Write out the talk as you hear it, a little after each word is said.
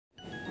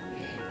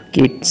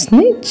Kid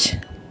snitch,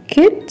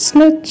 kid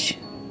snitch.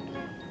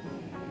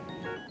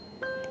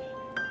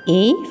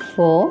 A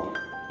for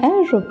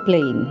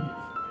aeroplane.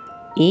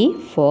 A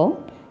for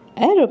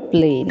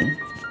aeroplane.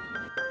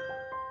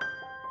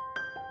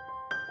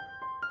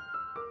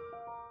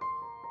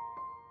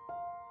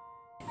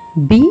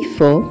 B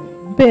for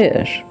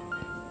bear.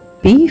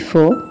 B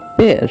for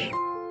bear.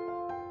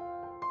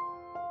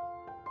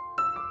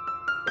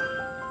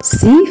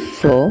 C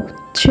for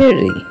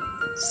cherry.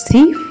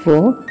 C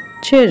for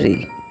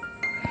cherry.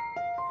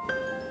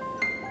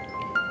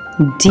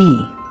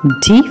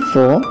 D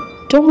for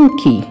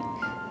donkey.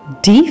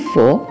 D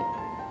for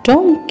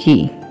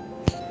donkey.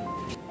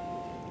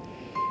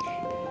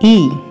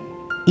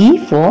 E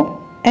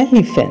for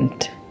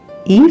elephant.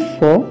 E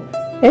for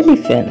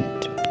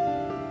elephant.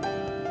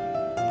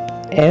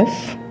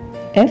 F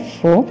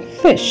for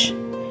fish.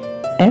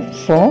 F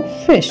for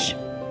fish.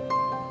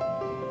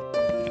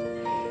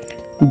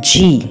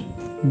 G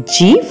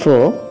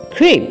for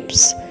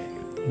grapes.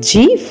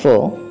 G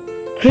for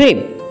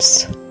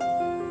grapes.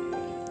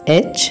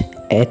 H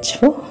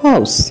for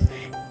house.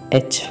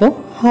 H for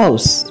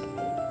house.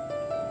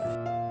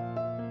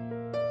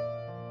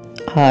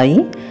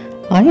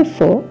 I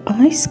for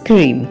ice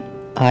cream.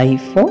 I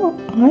for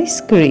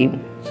ice cream.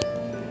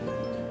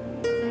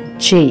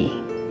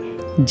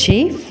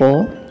 J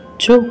for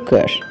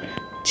joker.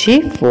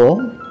 J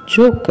for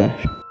joker.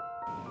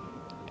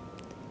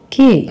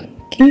 K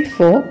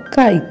for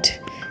kite.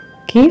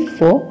 K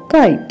for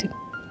kite.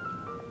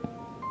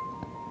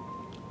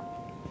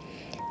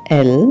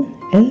 L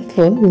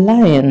for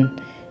lion.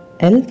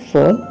 L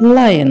for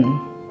lion.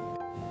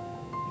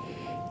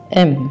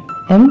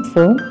 M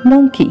for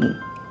monkey.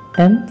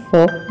 M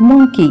for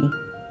monkey.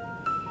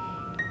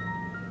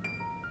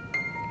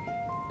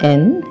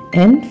 N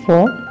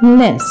for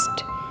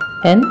nest.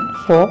 N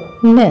for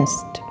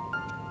nest.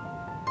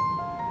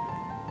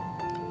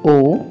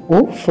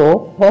 O for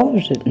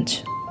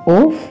orange.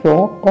 O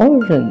for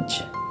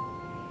orange.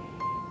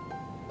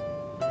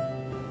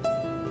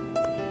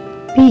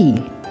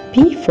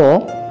 P for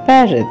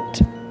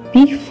parrot.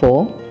 P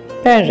for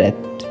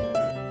parrot.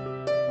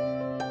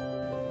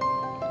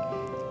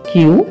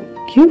 Q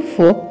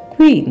for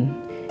queen.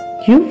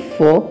 Q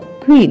for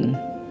queen.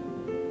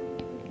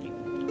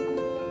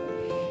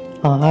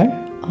 R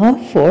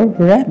for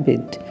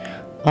rabbit.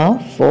 R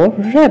for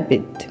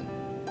rabbit.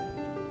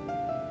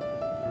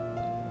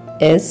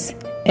 S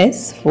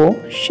for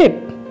ship.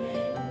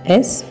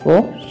 S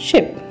for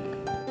ship.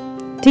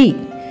 T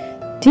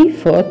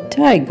for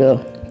tiger.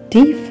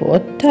 T for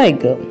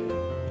tiger.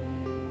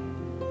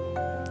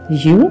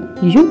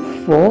 U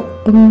for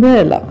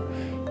umbrella.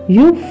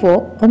 U for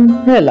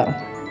umbrella.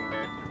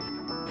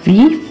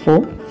 V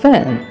for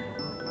fan.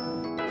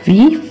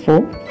 V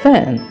for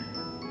fan.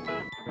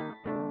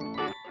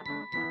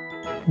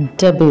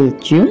 W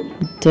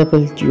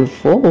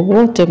for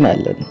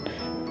watermelon.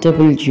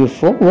 W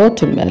for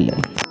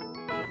watermelon.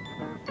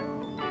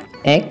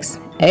 X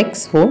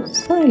for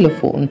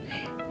xylophone.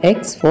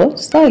 X for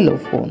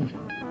xylophone.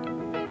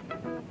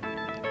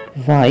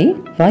 Y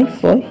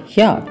for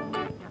yak.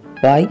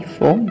 Y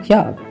for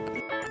yak.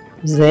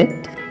 Z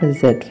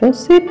for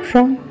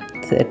zebra.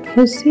 Z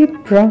for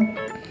zebra.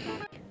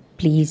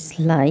 Please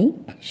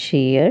like,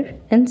 share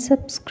and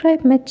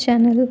subscribe my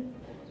channel.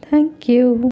 Thank you.